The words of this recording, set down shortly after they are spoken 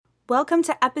Welcome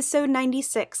to episode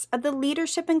 96 of the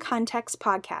Leadership in Context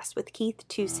podcast with Keith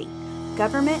Tusey.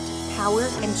 Government, power,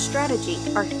 and strategy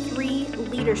are three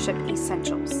leadership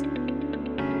essentials.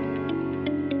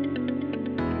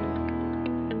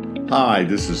 Hi,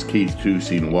 this is Keith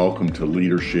Tusey, and welcome to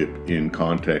Leadership in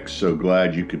Context. So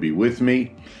glad you could be with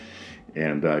me,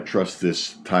 and I trust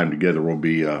this time together will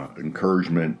be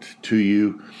encouragement to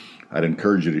you. I'd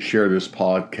encourage you to share this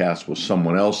podcast with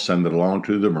someone else, send it along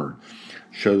to them, or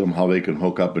show them how they can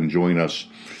hook up and join us.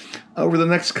 Over the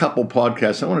next couple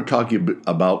podcasts, I want to talk to you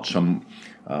about some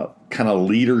kind of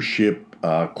leadership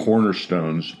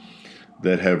cornerstones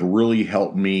that have really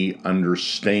helped me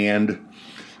understand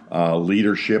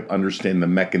leadership, understand the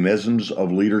mechanisms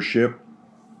of leadership,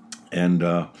 and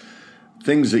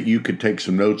things that you could take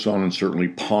some notes on and certainly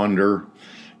ponder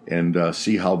and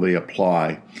see how they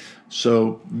apply.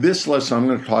 So this lesson, I'm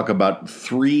going to talk about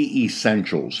three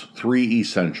essentials,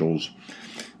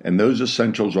 and those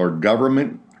essentials are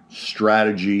government,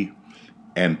 strategy,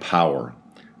 and power.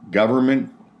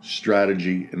 Government,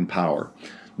 strategy, and power.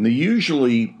 Now,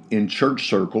 usually in church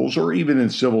circles, or even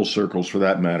in civil circles for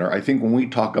that matter, I think when we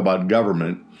talk about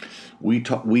government, we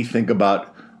think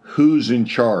about who's in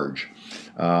charge.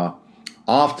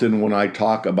 Often when I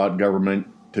talk about government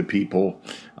to people,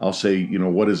 I'll say,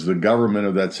 what is the government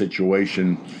of that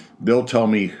situation? They'll tell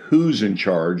me who's in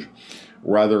charge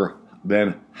rather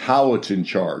than how it's in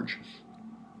charge.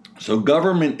 So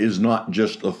government is not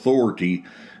just authority.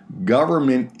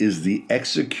 Government is the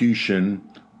execution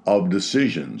of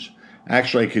decisions.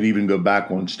 Actually, I could even go back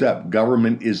one step.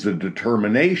 Government is the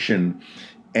determination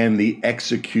and the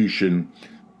execution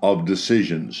of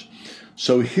decisions.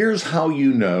 So here's how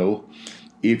you know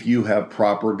if you have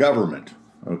proper government,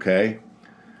 okay?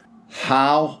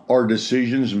 How are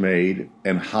decisions made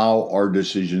and how are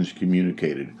decisions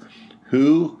communicated?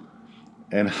 Who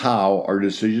and how are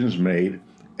decisions made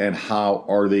and how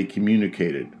are they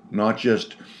communicated? Not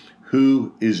just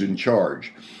who is in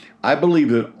charge. I believe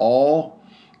that all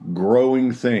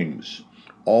growing things,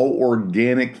 all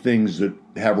organic things that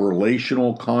have a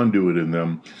relational conduit in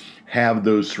them have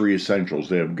those three essentials.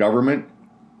 They have government,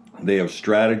 they have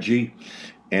strategy,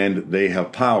 and they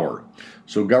have power.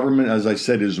 So government, as I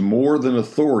said, is more than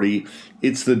authority.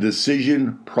 It's the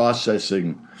decision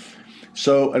processing.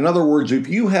 So in other words, if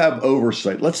you have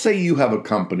oversight, let's say you have a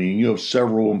company and you have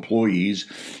several employees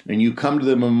and you come to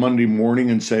them on Monday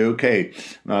morning and say, okay,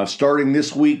 starting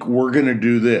this week, we're going to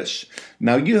do this.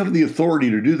 Now you have the authority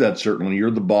to do that, certainly.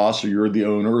 You're the boss or you're the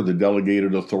owner or the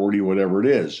delegated authority, whatever it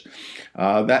is.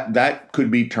 That could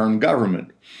be termed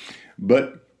government.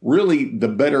 But really the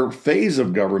better phase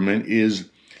of government is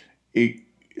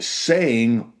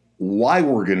saying why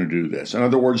we're going to do this. In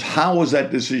other words, how was that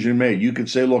decision made? You could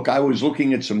say, look, I was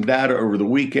looking at some data over the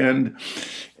weekend,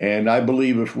 and I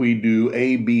believe if we do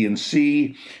A, B, and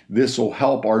C, this will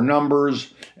help our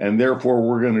numbers, and therefore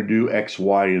we're going to do X,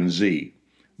 Y, and Z.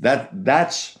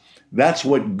 That's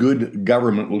what good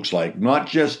government looks like. Not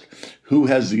just who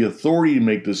has the authority to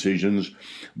make decisions,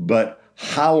 but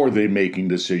how are they making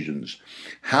decisions?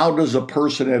 How does a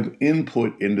person have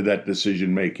input into that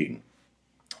decision making?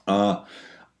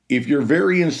 If you're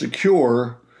very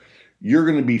insecure, you're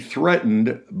going to be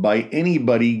threatened by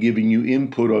anybody giving you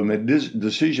input on that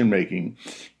decision making.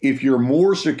 If you're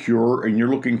more secure and you're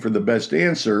looking for the best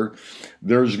answer,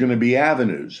 there's going to be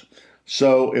avenues.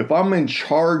 So if I'm in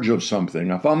charge of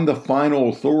something, if I'm the final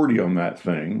authority on that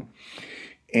thing,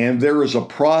 and there is a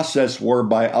process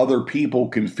whereby other people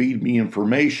can feed me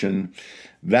information,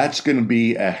 that's going to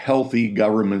be a healthy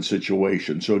government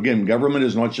situation. So again, government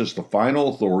is not just the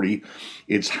final authority,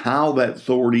 it's how that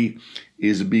authority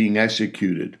is being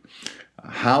executed.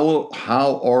 How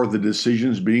are the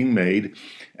decisions being made?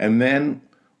 And then,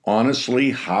 honestly,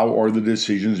 how are the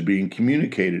decisions being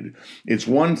communicated? It's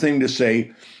one thing to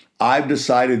say, I've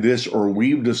decided this or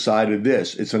we've decided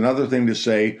this. It's another thing to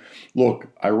say, look,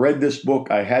 I read this book,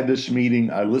 I had this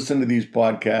meeting, I listened to these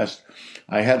podcasts,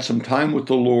 I had some time with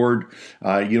the Lord,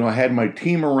 I had my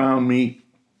team around me,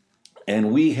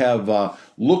 and we have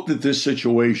looked at this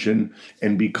situation,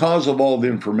 and because of all the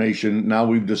information, now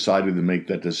we've decided to make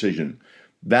that decision.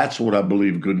 That's what I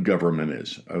believe good government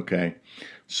is, okay?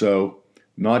 So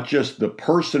not just the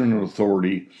person in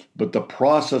authority, but the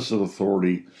process of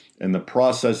authority and the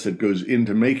process that goes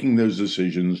into making those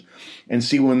decisions. And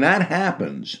see, when that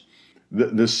happens,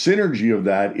 the synergy of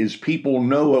that is people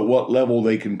know at what level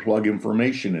they can plug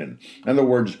information in. In other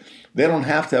words, they don't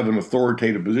have to have an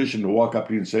authoritative position to walk up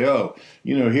to you and say, oh,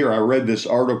 here, I read this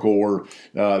article, or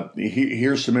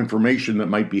here's some information that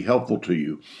might be helpful to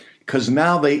you. because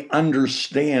now they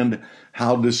understand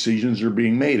how decisions are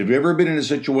being made. Have you ever been in a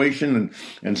situation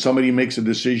and somebody makes a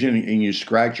decision and you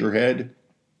scratch your head?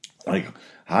 Like,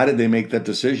 how did they make that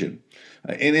decision?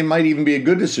 And it might even be a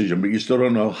good decision, but you still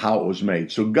don't know how it was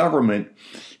made. So government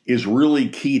is really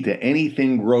key to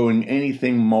anything growing,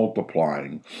 anything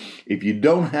multiplying. If you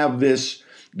don't have this,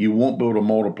 you won't be able to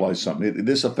multiply something.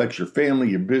 This affects your family,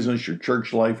 your business, your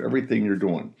church life, everything you're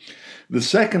doing. The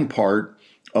second part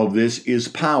of this is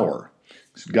power.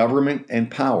 It's government and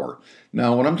power.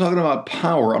 Now, when I'm talking about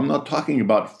power, I'm not talking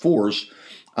about force.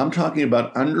 I'm talking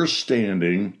about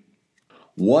understanding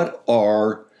what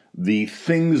are the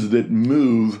things that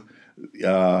move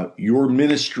your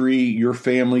ministry, your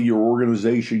family, your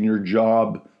organization, your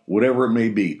job, whatever it may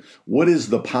be. What is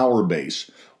the power base?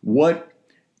 What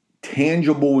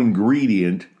tangible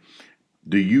ingredient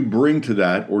do you bring to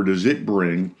that, or does it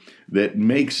bring, that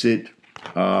makes it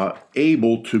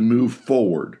able to move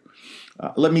forward?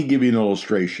 Let me give you an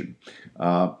illustration.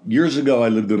 Years ago, I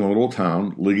lived in a little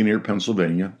town, Ligonier,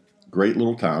 Pennsylvania, great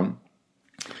little town.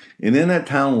 And in that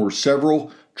town were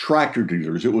several tractor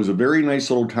dealers. It was a very nice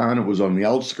little town. It was on the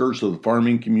outskirts of the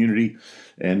farming community.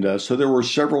 And so there were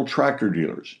several tractor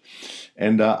dealers.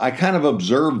 And I kind of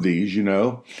observed these,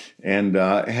 and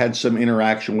had some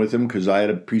interaction with them because I had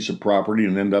a piece of property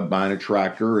and ended up buying a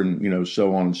tractor and,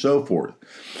 so on and so forth.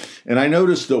 And I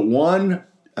noticed that one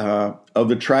of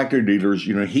the tractor dealers,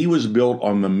 he was built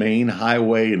on the main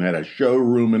highway and had a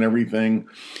showroom and everything.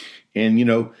 And,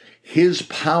 his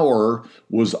power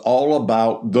was all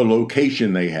about the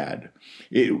location they had.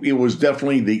 It was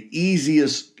definitely the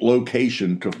easiest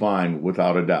location to find,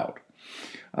 without a doubt.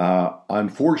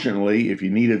 Unfortunately, if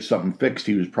you needed something fixed,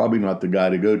 he was probably not the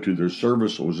guy to go to. Their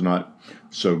service was not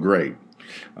so great.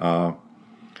 But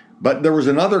there was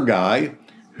another guy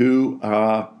who,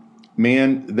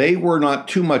 they were not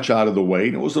too much out of the way.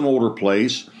 It was an older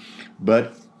place,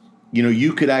 but,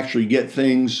 you could actually get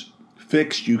things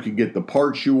fixed. You could get the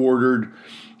parts you ordered.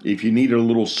 If you needed a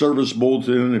little service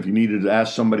bulletin, if you needed to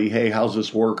ask somebody, hey, how's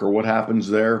this work, or what happens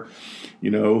there,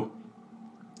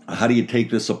 how do you take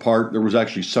this apart? There was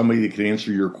actually somebody that could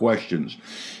answer your questions.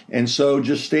 And so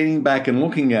just standing back and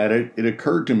looking at it, it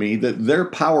occurred to me that their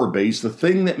power base, the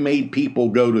thing that made people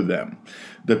go to them,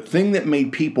 the thing that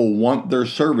made people want their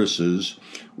services,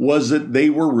 was that they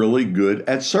were really good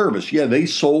at service. Yeah, they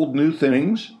sold new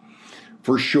things,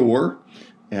 for sure.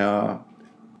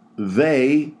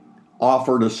 They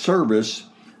offered a service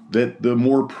that the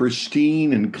more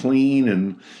pristine and clean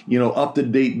and,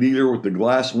 up-to-date dealer with the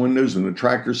glass windows and the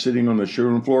tractor sitting on the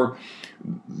showroom floor,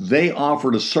 they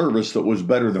offered a service that was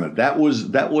better than it. That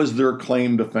was their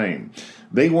claim to fame.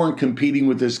 They weren't competing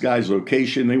with this guy's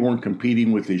location. They weren't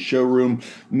competing with his showroom,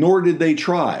 nor did they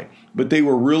try. But they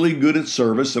were really good at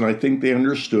service, and I think they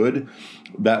understood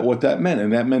what that meant.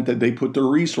 And that meant that they put their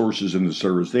resources into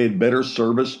service. They had better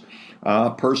service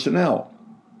personnel.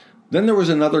 Then there was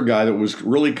another guy that was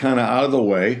really kind of out of the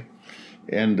way,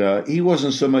 and he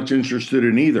wasn't so much interested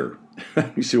in either.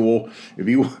 You say, well, if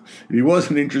he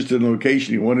wasn't interested in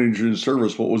location, he wasn't interested in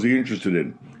service, what was he interested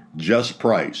in? Just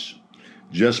price.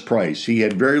 Just price. He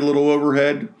had very little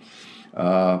overhead,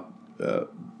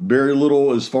 very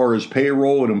little as far as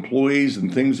payroll and employees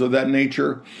and things of that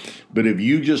nature. But if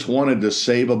you just wanted to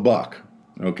save a buck,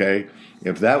 okay,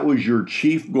 if that was your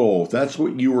chief goal, if that's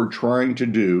what you were trying to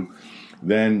do,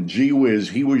 then gee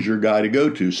whiz, he was your guy to go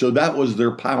to. So that was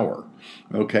their power,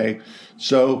 okay?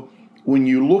 So when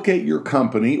you look at your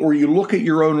company, or you look at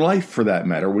your own life for that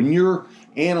matter, when you're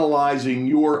analyzing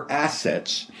your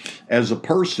assets as a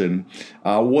person,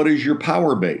 what is your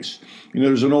power base?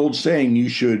 There's an old saying, you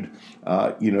should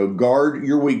guard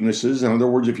your weaknesses. In other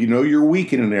words, if you know you're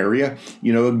weak in an area,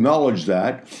 acknowledge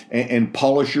that and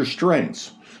polish your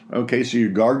strengths. Okay, so you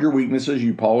guard your weaknesses,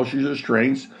 you polish your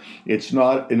strengths. It's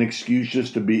not an excuse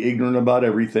just to be ignorant about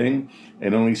everything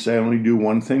and only do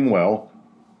one thing well,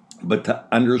 but to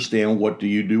understand what do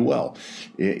you do well.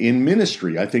 In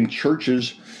ministry, I think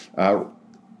churches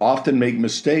often make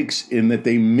mistakes in that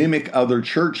they mimic other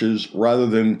churches rather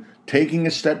than taking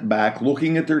a step back,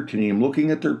 looking at their team,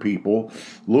 looking at their people,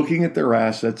 looking at their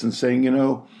assets and saying,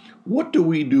 what do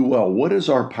we do well? What is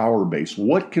our power base?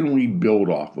 What can we build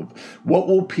off of? What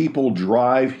will people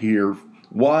drive here?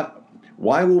 Why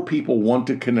will people want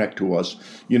to connect to us?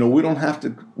 We don't have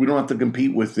to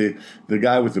compete with the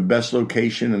guy with the best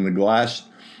location and the glass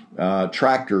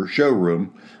tractor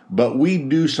showroom, but we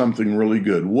do something really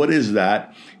good. What is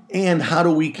that? And how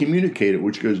do we communicate it?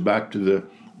 Which goes back to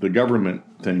the government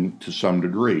thing to some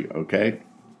degree, okay?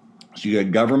 So you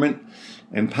got government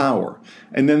and power.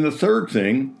 And then the third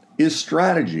thing is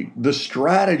strategy. The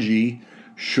strategy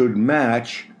should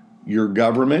match your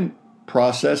government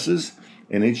processes,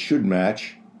 and it should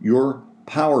match your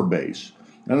power base.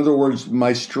 In other words,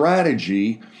 my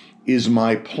strategy is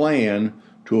my plan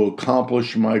to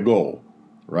accomplish my goal,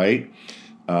 right?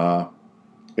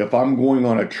 If I'm going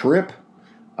on a trip,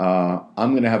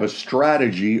 I'm going to have a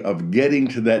strategy of getting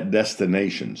to that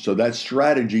destination. So that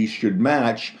strategy should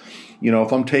match,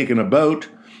 if I'm taking a boat,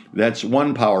 that's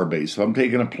one power base. If I'm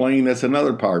taking a plane, that's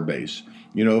another power base.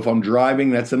 If I'm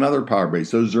driving, that's another power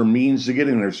base. Those are means to get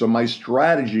in there. So my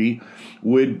strategy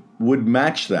would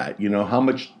match that. How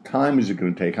much time is it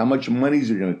going to take? How much money is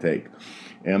it going to take?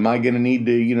 Am I going to need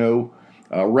to,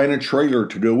 rent a trailer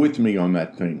to go with me on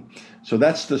that thing? So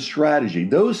that's the strategy.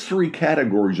 Those three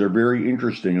categories are very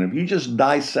interesting. And if you just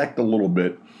dissect a little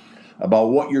bit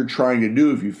about what you're trying to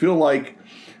do, if you feel like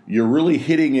you're really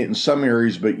hitting it in some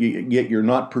areas, but yet you're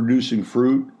not producing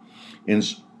fruit in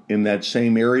that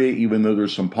same area, even though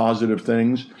there's some positive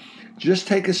things, just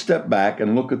take a step back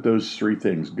and look at those three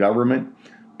things: government,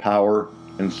 power,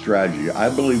 and strategy. I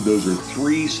believe those are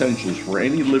three essentials for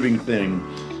any living thing,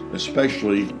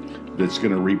 especially that's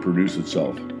going to reproduce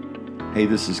itself. Hey,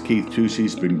 this is Keith Tusey.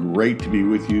 It's been great to be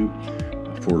with you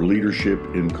for Leadership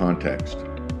in Context.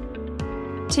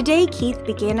 Today, Keith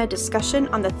began a discussion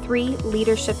on the three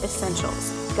leadership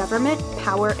essentials: government,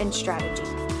 power, and strategy.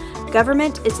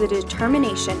 Government is the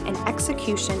determination and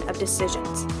execution of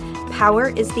decisions. Power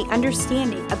is the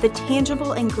understanding of the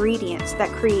tangible ingredients that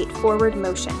create forward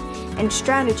motion, and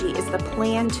strategy is the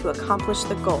plan to accomplish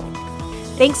the goal.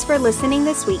 Thanks for listening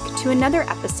this week to another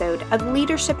episode of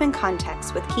Leadership in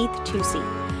Context with Keith Tusey.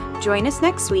 Join us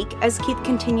next week as Keith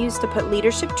continues to put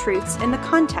leadership truths in the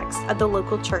context of the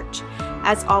local church.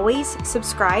 As always,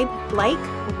 subscribe, like,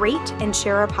 rate, and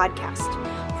share our podcast.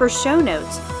 For show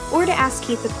notes or to ask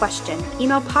Keith a question,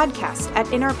 email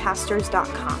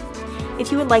podcast@innerpastors.com.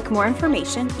 If you would like more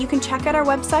information, you can check out our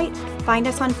website, find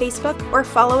us on Facebook, or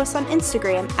follow us on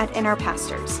Instagram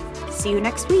 @innerpastors. See you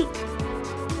next week.